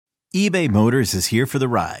eBay Motors is here for the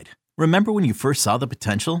ride. Remember when you first saw the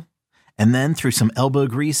potential? And then through some elbow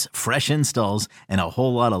grease, fresh installs, and a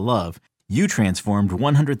whole lot of love, you transformed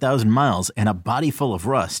 100,000 miles and a body full of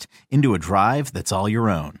rust into a drive that's all your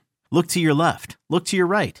own. Look to your left. Look to your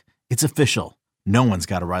right. It's official. No one's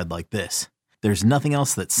got a ride like this. There's nothing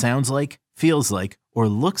else that sounds like, feels like, or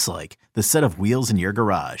looks like the set of wheels in your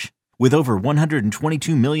garage. With over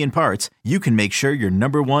 122 million parts, you can make sure your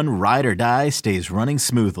number one ride or die stays running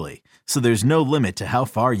smoothly. So there's no limit to how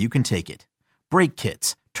far you can take it. Brake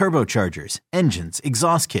kits, turbochargers, engines,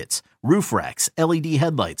 exhaust kits, roof racks, LED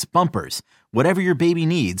headlights, bumpers, whatever your baby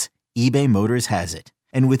needs, eBay Motors has it.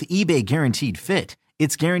 And with eBay Guaranteed Fit,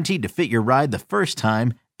 it's guaranteed to fit your ride the first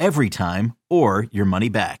time, every time, or your money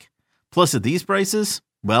back. Plus at these prices,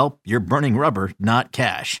 well, you're burning rubber, not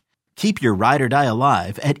cash. Keep your ride or die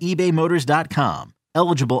alive at ebaymotors.com.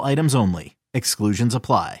 Eligible items only. Exclusions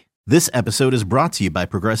apply. This episode is brought to you by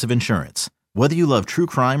Progressive Insurance. Whether you love true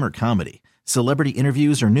crime or comedy, celebrity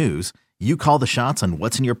interviews or news, you call the shots on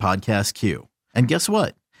what's in your podcast queue. And guess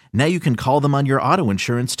what? Now you can call them on your auto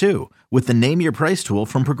insurance too with the Name Your Price tool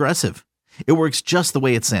from Progressive. It works just the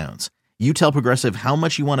way it sounds. You tell Progressive how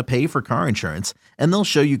much you want to pay for car insurance, and they'll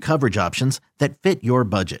show you coverage options that fit your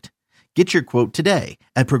budget. Get your quote today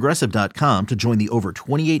at Progressive.com to join the over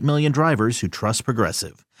 28 million drivers who trust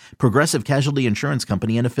Progressive. Progressive Casualty Insurance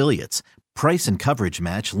Company and Affiliates. Price and coverage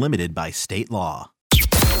match limited by state law.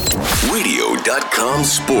 Radio.com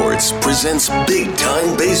Sports presents Big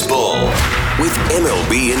Time Baseball with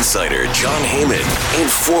MLB insider Jon Heyman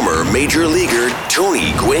and former Major Leaguer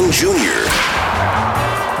Tony Gwynn Jr.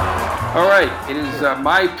 All right, it is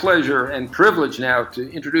my pleasure and privilege now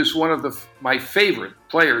to introduce one of my favorite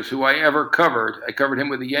players who I ever covered. I covered him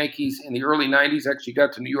with the Yankees in the early 90s, actually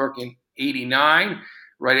got to New York in 89,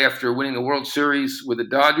 right after winning the World Series with the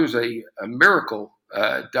Dodgers, a miracle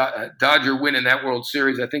Dodger win in that World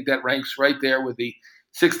Series. I think that ranks right there with the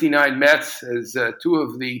 69 Mets as two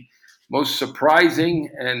of the most surprising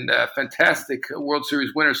and fantastic World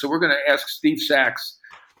Series winners. So we're going to ask Steve Sax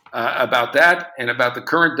about that and about the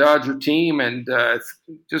current Dodger team, and it's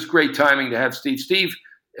just great timing to have Steve. Steve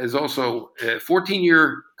is also a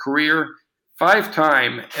 14-year career,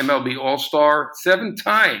 5-time MLB All-Star, 7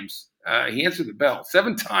 times. He answered the bell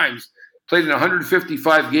 7 times, played in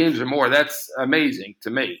 155 games or more. That's amazing to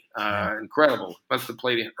me. Incredible. Must have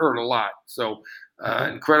earned a lot. So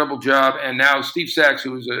incredible job. And now Steve Sax,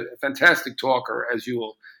 who is a fantastic talker, as you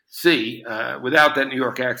will see, without that New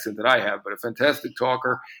York accent that I have, but a fantastic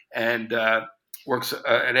talker, and works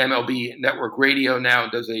at MLB Network Radio now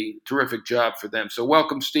and does a terrific job for them. So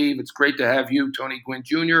welcome, Steve. It's great to have you, Tony Gwynn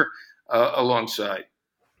Jr., alongside.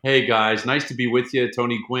 Hey, guys. Nice to be with you.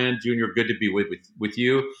 Tony Gwynn Jr., good to be with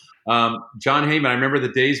you. Jon Heyman, I remember the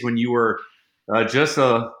days when you were just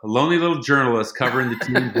a lonely little journalist covering the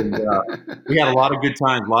teams, and we had a lot of good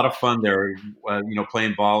times, a lot of fun there,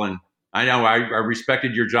 playing ball. And I know I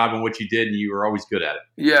respected your job and what you did, and you were always good at it.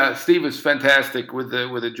 Yeah, Steve was fantastic with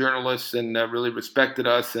the journalists and really respected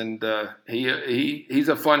us, and he's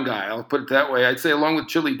a fun guy. I'll put it that way. I'd say along with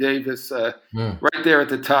Chili Davis, right there at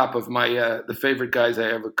the top of my the favorite guys I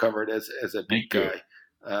ever covered as a big guy.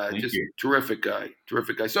 Just terrific guy.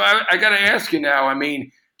 So I got to ask you now. I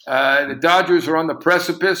mean, the Dodgers are on the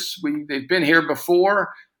precipice. They've been here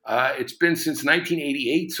before. It's been since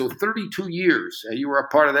 1988, so 32 years. You were a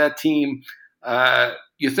part of that team.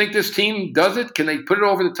 You think this team does it? Can they put it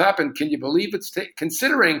over the top? And can you believe it's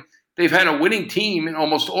considering they've had a winning team in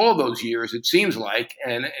almost all those years, it seems like,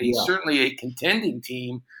 and certainly a contending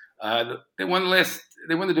team. They won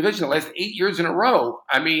the division the last 8 years in a row.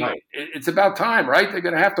 I mean, It's about time, right? They're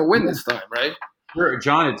going to have to win this time, right? Sure,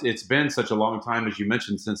 John, it's been such a long time, as you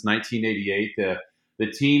mentioned, since 1988.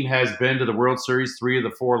 The team has been to the World Series 3 of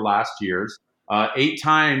the 4 last years. 8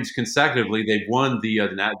 times consecutively, they've won the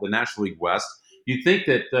National League West. You'd think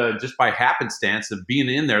that just by happenstance of being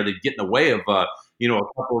in there, they'd get in the way of a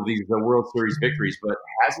couple of these World Series victories, but it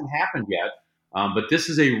hasn't happened yet. But this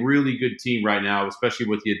is a really good team right now, especially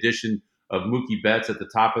with the addition of Mookie Betts at the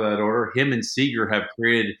top of that order. Him and Seager have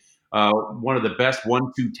created one of the best 1-2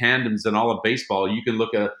 tandems in all of baseball. You can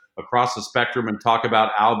look across the spectrum and talk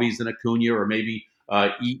about Albies and Acuna, or maybe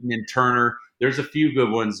Eaton and Turner. There's a few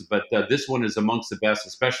good ones, but this one is amongst the best,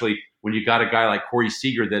 especially when you got a guy like Corey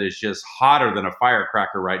Seager that is just hotter than a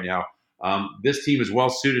firecracker right now. This team is well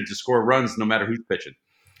suited to score runs no matter who's pitching.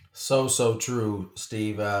 So true,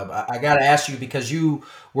 Steve. I got to ask you, because you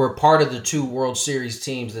were part of the 2 World Series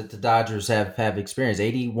teams that the Dodgers have experienced,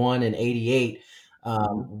 81 and 88.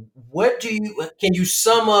 Can you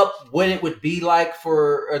sum up what it would be like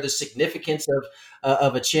for the significance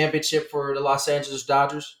of a championship for the Los Angeles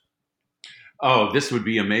Dodgers? Oh, this would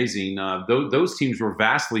be amazing. Those teams were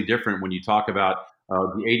vastly different when you talk about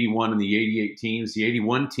the 81 and the 88 teams. The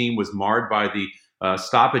 81 team was marred by the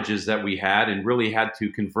stoppages that we had and really had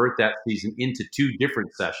to convert that season into two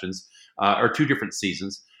different sessions or two different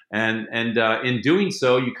seasons. And in doing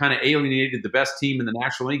so, you kind of alienated the best team in the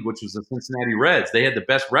National League, which was the Cincinnati Reds. They had the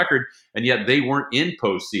best record, and yet they weren't in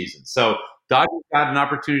postseason. So Dodgers got an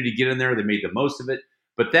opportunity to get in there. They made the most of it.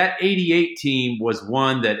 But that 88 team was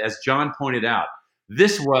one that, as John pointed out,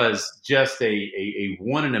 this was just a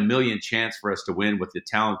one in a million chance for us to win with the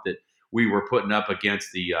talent that we were putting up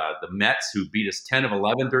against the Mets, who beat us 10 of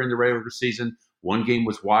 11 during the regular season. One game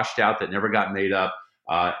was washed out that never got made up.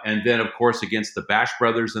 And then, of course, against the Bash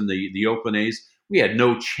Brothers and the Oakland A's, we had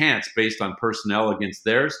no chance based on personnel against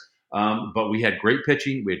theirs. But we had great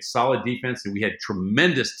pitching, we had solid defense, and we had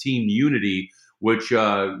tremendous team unity, which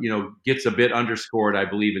gets a bit underscored, I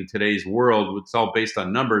believe, in today's world. It's all based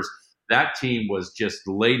on numbers. That team was just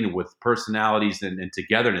laden with personalities and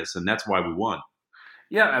togetherness, and that's why we won.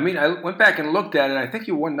 Yeah, I mean, I went back and looked at it. I think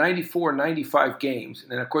you won 94, 95 games.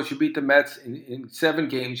 And then, of course, you beat the Mets in 7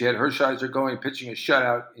 games. You had Hershiser going, pitching a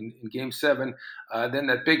shutout in Game 7. Then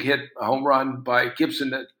that big hit, a home run by Gibson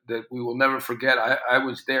that we will never forget. I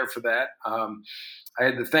was there for that. I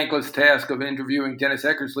had the thankless task of interviewing Dennis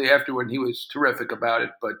Eckersley afterward, and he was terrific about it.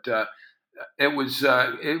 But it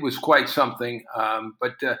was quite something.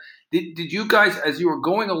 Did you guys, as you were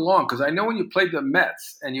going along, because I know when you played the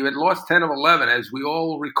Mets and you had lost 10 of 11, as we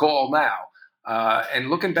all recall now, and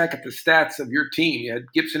looking back at the stats of your team, you had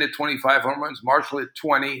Gibson at 25 home runs, Marshall at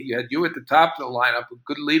 20, you had you at the top of the lineup, a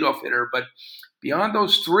good leadoff hitter, but beyond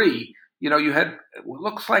those three, you had what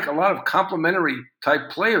looks like a lot of complementary type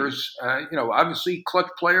players, obviously clutch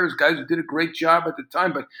players, guys who did a great job at the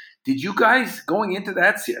time. But did you guys going into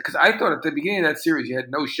that series, because I thought at the beginning of that series you had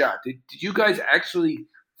no shot. Did you guys actually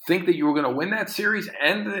think that you were going to win that series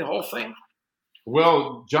and the whole thing?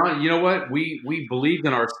 Well, John, you know what? We believed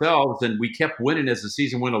in ourselves, and we kept winning as the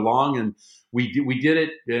season went along, and we did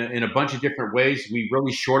it in a bunch of different ways. We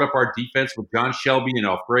really shored up our defense with John Shelby and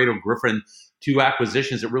Alfredo Griffin, 2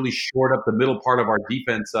 acquisitions that really shored up the middle part of our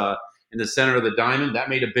defense in the center of the diamond. That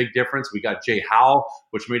made a big difference. We got Jay Howell,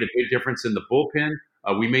 which made a big difference in the bullpen.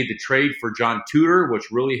 We made the trade for John Tudor, which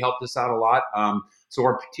really helped us out a lot. So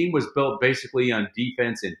our team was built basically on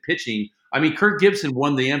defense and pitching. I mean, Kirk Gibson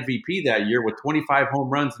won the MVP that year with 25 home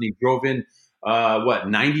runs, and he drove in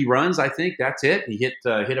 90 runs, I think. That's it. He hit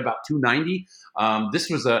about 290.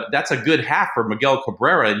 That's a good half for Miguel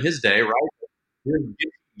Cabrera in his day, right?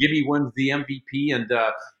 Gibby wins the MVP, and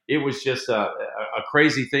it was just a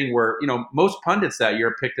crazy thing where most pundits that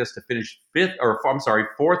year picked us to finish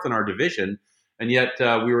fourth in our division, and yet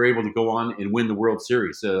we were able to go on and win the World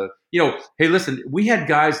Series. Hey, listen, we had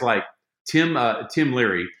guys like Tim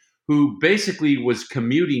Leary, who basically was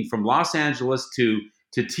commuting from Los Angeles to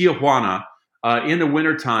Tijuana in the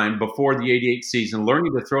wintertime before the 88 season,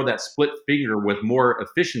 learning to throw that split finger with more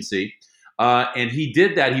efficiency. And he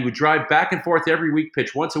did that. He would drive back and forth every week,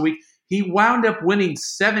 pitch once a week. He wound up winning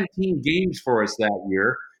 17 games for us that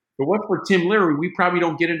year. But what for Tim Leary, we probably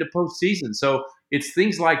don't get into postseason. So it's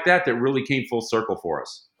things like that really came full circle for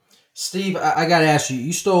us. Steve, I got to ask you,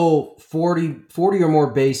 you stole 40 or more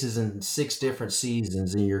bases in 6 different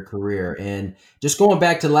seasons in your career. And just going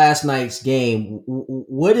back to last night's game,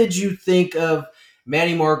 what did you think of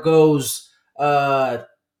Manny Margot's attempt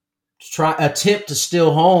to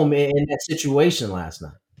steal home in that situation last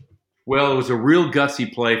night? Well, it was a real gutsy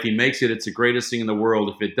play. If he makes it, it's the greatest thing in the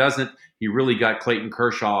world. If it doesn't, he really got Clayton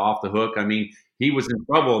Kershaw off the hook. I mean, he was in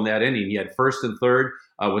trouble in that inning. He had first and third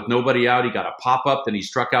with nobody out. He got a pop-up, then he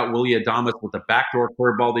struck out Willie Adames with a backdoor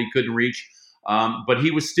curveball that he couldn't reach. But he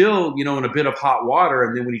was still, in a bit of hot water.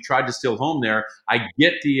 And then when he tried to steal home there, I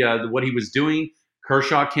get what he was doing.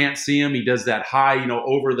 Kershaw can't see him. He does that high,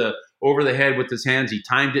 over the head with his hands. He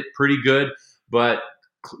timed it pretty good, but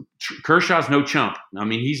Kershaw's no chump. I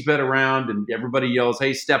mean, he's been around and everybody yells,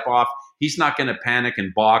 hey, step off. He's not going to panic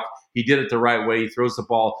and balk. He did it the right way. He throws the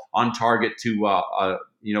ball on target to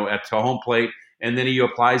home plate, and then he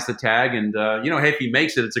applies the tag. And, hey, if he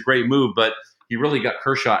makes it, it's a great move, but he really got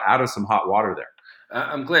Kershaw out of some hot water there.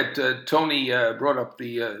 I'm glad Tony brought up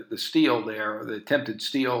the steal there, the attempted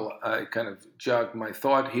steal. Kind of jogged my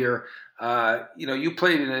thought here. You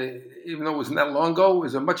played even though it wasn't that long ago, it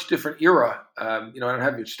was a much different era. I don't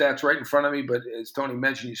have your stats right in front of me, but as Tony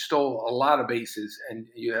mentioned, you stole a lot of bases and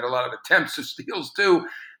you had a lot of attempts of steals too,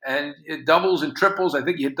 and doubles and triples. I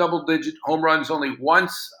think you hit double-digit home runs only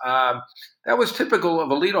once. That was typical of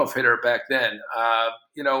a leadoff hitter back then.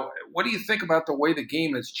 What do you think about the way the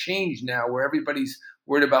game has changed now, where everybody's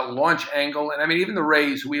worried about launch angle. And I mean, even the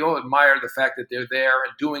Rays, we all admire the fact that they're there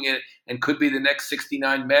and doing it and could be the next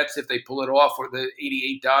 69 Mets if they pull it off, or the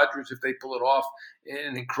 88 Dodgers if they pull it off.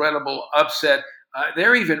 An incredible upset.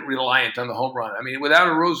 They're even reliant on the home run. I mean, without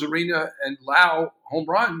a Rosarina and Lau home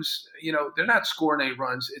runs, they're not scoring 8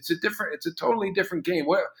 runs. It's a totally different game.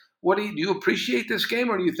 What do you appreciate this game,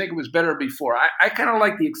 or do you think it was better before? I kind of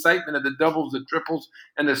like the excitement of the doubles, the triples,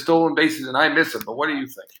 and the stolen bases, and I miss them. But what do you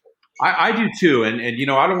think? I do too, and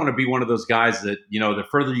I don't want to be one of those guys that the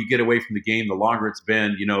further you get away from the game, the longer it's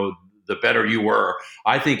been, the better you were.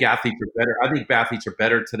 I think athletes are better. I think athletes are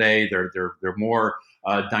better today. They're more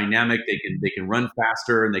dynamic. They can run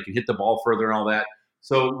faster and they can hit the ball further and all that.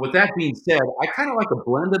 So with that being said, I kind of like a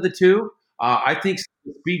blend of the two. I think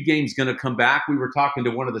the speed game is going to come back. We were talking to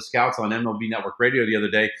one of the scouts on MLB Network Radio the other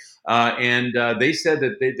day, and they said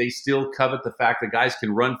that they still covet the fact that guys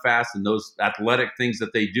can run fast, and those athletic things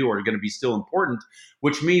that they do are going to be still important,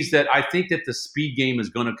 which means that I think that the speed game is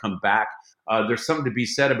going to come back. There's something to be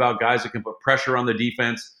said about guys that can put pressure on the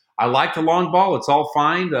defense. I like the long ball. It's all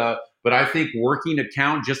fine. But I think working a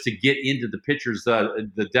count just to get into the pitcher's,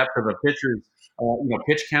 the depth of a pitcher's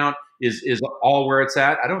pitch count is all where it's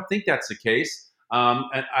at. I don't think that's the case.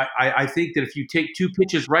 And I think that if you take 2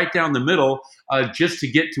 pitches right down the middle just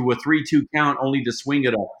to get to a 3-2 count, only to swing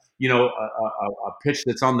at a pitch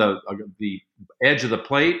that's on the edge of the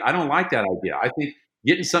plate, I don't like that idea. I think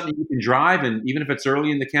getting something you can drive, and even if it's early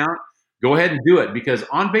in the count, go ahead and do it, because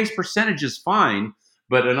on-base percentage is fine,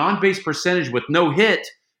 but an on-base percentage with no hit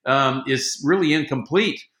is really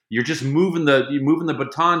incomplete. You're just moving the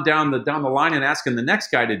baton down the line and asking the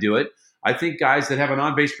next guy to do it. I think guys that have an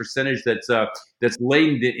on-base percentage that's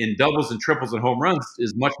laden in doubles and triples and home runs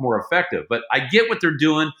is much more effective. But I get what they're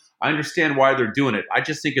doing. I understand why they're doing it. I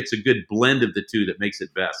just think it's a good blend of the two that makes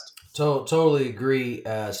it best. Totally agree,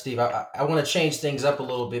 Steve. I want to change things up a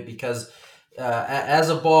little bit because as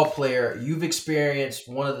a ball player, you've experienced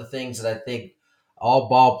one of the things that I think all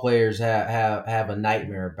ball players have a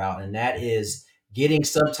nightmare about, and that is getting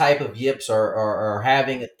some type of yips or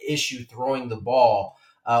having an issue throwing the ball.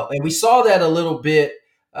 And we saw that a little bit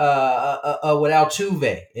with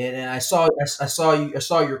Altuve, and I saw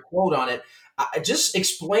your quote on it. I just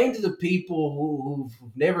explain to the people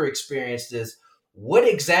who've never experienced this what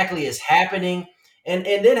exactly is happening, and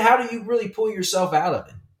then how do you really pull yourself out of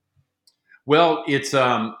it? Well,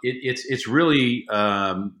 it's really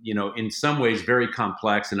in some ways very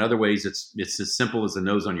complex. In other ways, it's as simple as the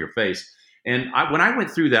nose on your face. And when I went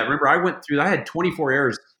through that, remember I had 24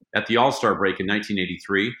 errors at the All-Star break in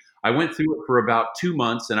 1983. I went through it for about 2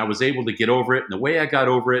 months, and I was able to get over it. And the way I got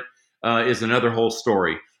over it is another whole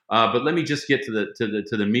story. But let me just get to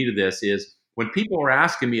the meat of this. Is when people were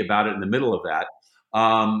asking me about it in the middle of that,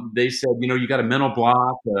 they said, you got a mental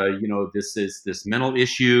block, this mental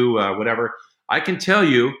issue, whatever. I can tell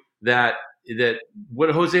you that what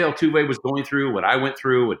Jose Altuve was going through, what I went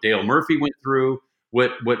through, what Dale Murphy went through,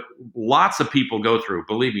 what lots of people go through,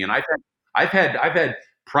 believe me. And I've had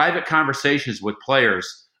private conversations with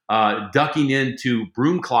players ducking into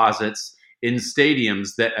broom closets in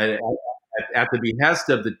stadiums that at the behest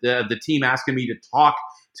of the team asking me to talk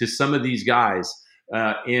to some of these guys.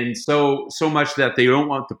 And so much that they don't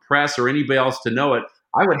want the press or anybody else to know it.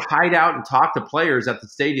 I would hide out and talk to players at the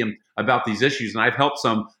stadium about these issues, and I've helped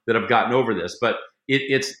some that have gotten over this. But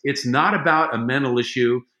it's not about a mental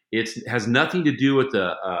issue. It has nothing to do with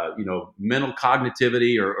the mental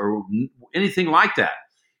cognitivity or anything like that.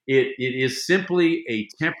 It is simply a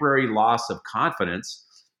temporary loss of confidence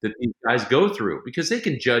that these guys go through, because they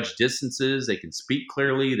can judge distances, they can speak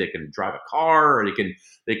clearly, they can drive a car, or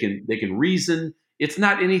they can reason. It's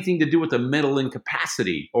not anything to do with a mental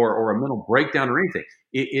incapacity or a mental breakdown or anything.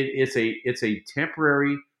 It's a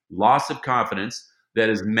temporary loss of confidence that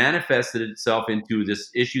has manifested itself into this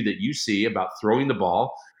issue that you see about throwing the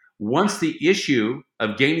ball. Once the issue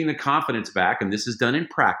of gaining the confidence back, and this is done in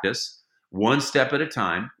practice, one step at a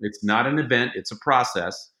time, it's not an event, it's a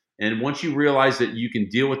process. And once you realize that you can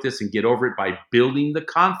deal with this and get over it by building the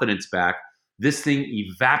confidence back, this thing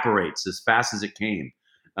evaporates as fast as it came.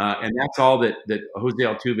 And that's all that Jose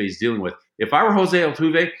Altuve is dealing with. If I were Jose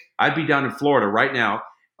Altuve, I'd be down in Florida right now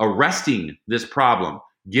arresting this problem,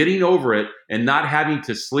 getting over it, and not having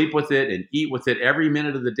to sleep with it and eat with it every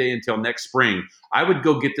minute of the day until next spring. I would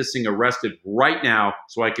go get this thing arrested right now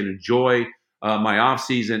so I can enjoy my off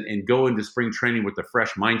season and go into spring training with a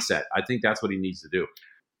fresh mindset. I think that's what he needs to do.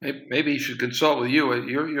 Maybe he should consult with you.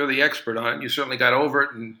 You're the expert on it. You certainly got over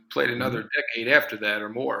it and played another decade after that or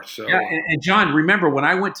more. So yeah, and John, remember when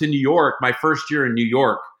I went to New York, my first year in New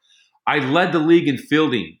York, I led the league in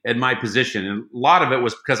fielding at my position, and a lot of it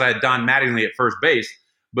was because I had Don Mattingly at first base.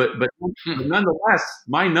 But nonetheless,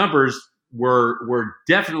 my numbers were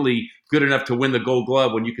definitely good enough to win the Gold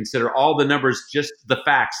Glove when you consider all the numbers, just the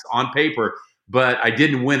facts on paper. But I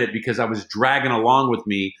didn't win it because I was dragging along with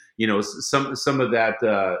me, some of that,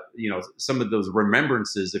 some of those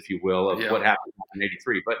remembrances, if you will, of what happened in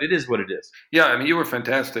 '83. But it is what it is. Yeah, I mean, you were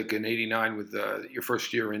fantastic in '89 with your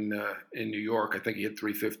first year in New York. I think you hit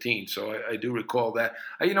 315. So I do recall that.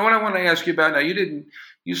 What I want to ask you about now,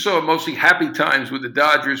 you saw mostly happy times with the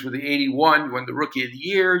Dodgers with the '81. You won the Rookie of the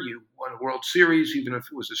Year. You won a World Series, even if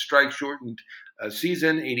it was a strike-shortened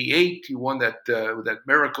season. '88, you won that with that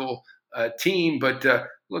miracle team. But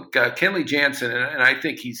look, Kenley Jansen, and I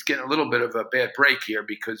think he's getting a little bit of a bad break here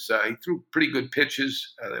because he threw pretty good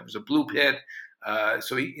pitches. There was a bloop hit.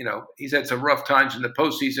 So he's had some rough times in the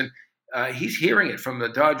postseason. He's hearing it from the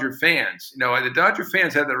Dodger fans. The Dodger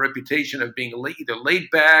fans have the reputation of being either laid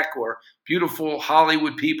back or beautiful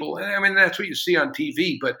Hollywood people. And I mean, that's what you see on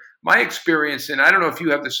TV. But my experience, and I don't know if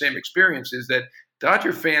you have the same experience, is that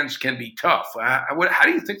Dodger fans can be tough. How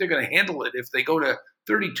do you think they're going to handle it if they go to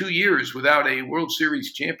 32 years without a World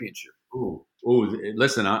Series championship? Ooh,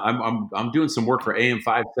 listen, I'm doing some work for AM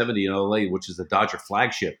 570 in LA, which is the Dodger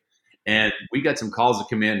flagship. And we got some calls that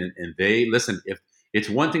come in, and they listen. If it's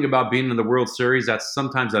one thing about being in the World Series, that's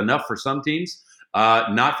sometimes enough for some teams.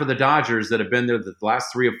 Not for the Dodgers that have been there the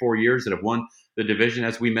last 3 or 4 years that have won the division.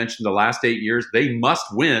 As we mentioned, the last 8 years, they must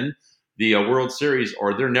win the World Series,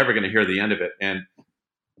 or they're never going to hear the end of it. And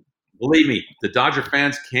believe me, the Dodger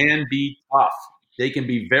fans can be tough. They can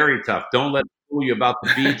be very tough. Don't let them fool you about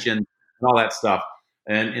the beach and all that stuff.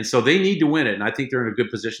 And so they need to win it, and I think they're in a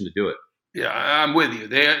good position to do it. Yeah, I'm with you.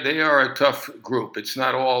 They are a tough group. It's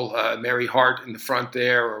not all Mary Hart in the front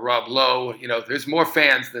there or Rob Lowe. There's more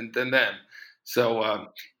fans than them. So,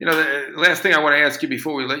 the last thing I want to ask you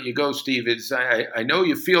before we let you go, Steve, is I know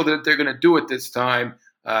you feel that they're going to do it this time.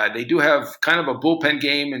 They do have kind of a bullpen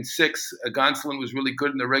game in 6. Gonsolin was really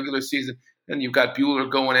good in the regular season. And you've got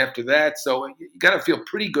Buehler going after that. So you got to feel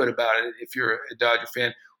pretty good about it if you're a Dodger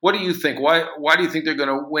fan. What do you think? Why do you think they're going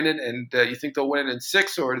to win it? And you think they'll win it in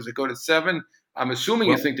 6, or does it go to 7? I'm assuming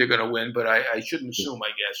you think they're going to win, but I shouldn't assume, I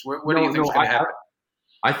guess. What do you think is going to happen?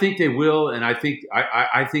 I think they will, and I think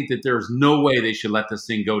that there's no way they should let this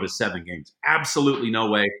thing go to 7 games. Absolutely no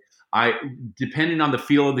way. Depending on the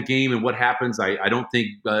feel of the game and what happens, I don't think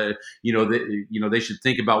they should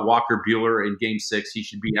think about Walker Buehler in Game 6. He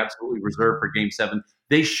should be absolutely reserved for Game 7.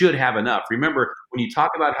 They should have enough. Remember, when you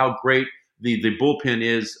talk about how great the bullpen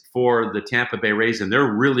is for the Tampa Bay Rays, and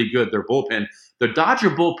they're really good, their bullpen, the Dodger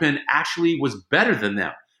bullpen actually was better than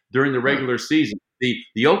them during the regular season.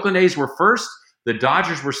 The Oakland A's were first. The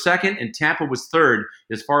Dodgers were second, and Tampa was third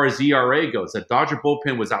as far as ERA goes. That Dodger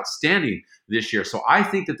bullpen was outstanding this year. So I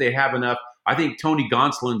think that they have enough. I think Tony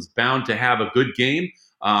Gonsolin's bound to have a good game.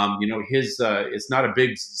 It's not a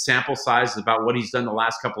big sample size about what he's done the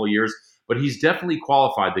last couple of years, but he's definitely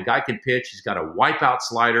qualified. The guy can pitch. He's got a wipeout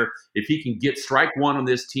slider. If he can get strike one on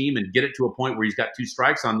this team and get it to a point where he's got 2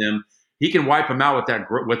 strikes on them, he can wipe him out with that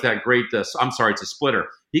great. It's a splitter.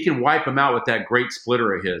 He can wipe him out with that great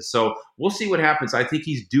splitter of his. So we'll see what happens. I think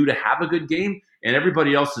he's due to have a good game, and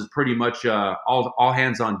everybody else is pretty much all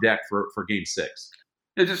hands on deck for Game 6.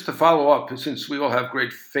 Yeah, just to follow up, since we all have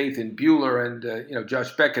great faith in Buehler, and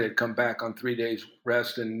Josh Beckett had come back on 3 days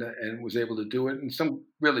rest and was able to do it, and some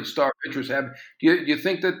really star pitchers have. Do you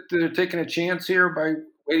think that they're taking a chance here by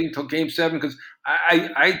waiting until Game 7? Because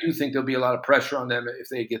I do think there'll be a lot of pressure on them if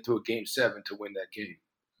they get to a Game 7 to win that game.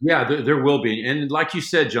 Yeah, there will be. And like you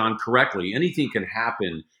said, John, correctly, anything can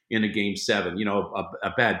happen in a Game 7. A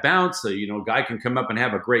bad bounce, a guy can come up and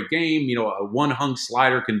have a great game. A one-hung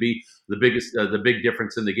slider can be the big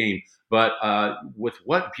difference in the game. But with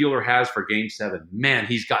what Buehler has for Game 7, man,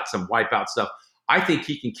 he's got some wipeout stuff. I think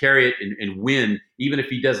he can carry it and win, even if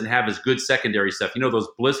he doesn't have his good secondary stuff. Those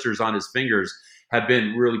blisters on his fingers have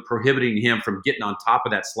been really prohibiting him from getting on top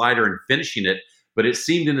of that slider and finishing it. But it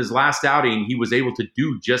seemed in his last outing, he was able to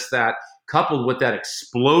do just that, coupled with that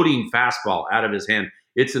exploding fastball out of his hand.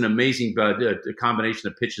 It's an amazing combination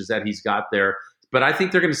of pitches that he's got there. But I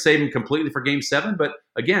think they're going to save him completely for Game 7. But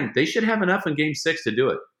again, they should have enough in Game 6 to do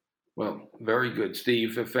it. Well, very good,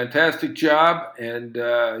 Steve. A fantastic job, and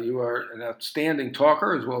you are an outstanding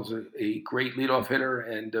talker as well as a great leadoff hitter.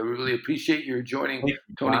 And we really appreciate your joining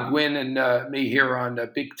Tony Gwynn and me here on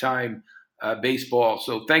Big Time Baseball.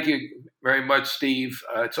 So thank you very much, Steve.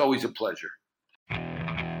 It's always a pleasure.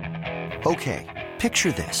 Okay,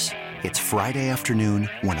 picture this. It's Friday afternoon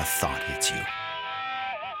when a thought hits you.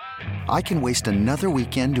 I can waste another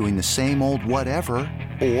weekend doing the same old whatever,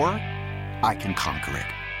 or I can conquer it.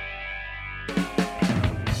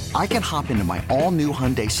 I can hop into my all-new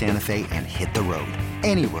Hyundai Santa Fe and hit the road.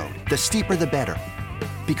 Any road. The steeper, the better.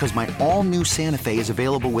 Because my all-new Santa Fe is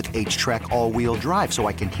available with H-Track all-wheel drive, so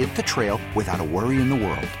I can hit the trail without a worry in the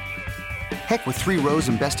world. Heck, with 3 rows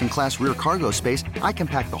and best-in-class rear cargo space, I can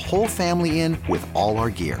pack the whole family in with all our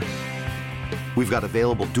gear. We've got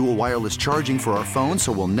available dual wireless charging for our phones,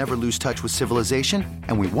 so we'll never lose touch with civilization,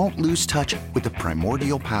 and we won't lose touch with the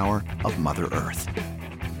primordial power of Mother Earth.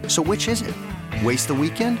 So which is it? Waste the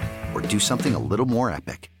weekend or do something a little more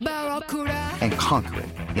epic? And conquer it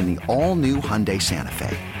in the all-new Hyundai Santa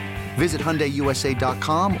Fe. Visit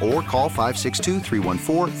HyundaiUSA.com or call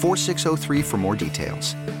 562-314-4603 for more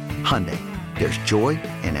details. Hyundai, there's joy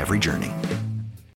in every journey.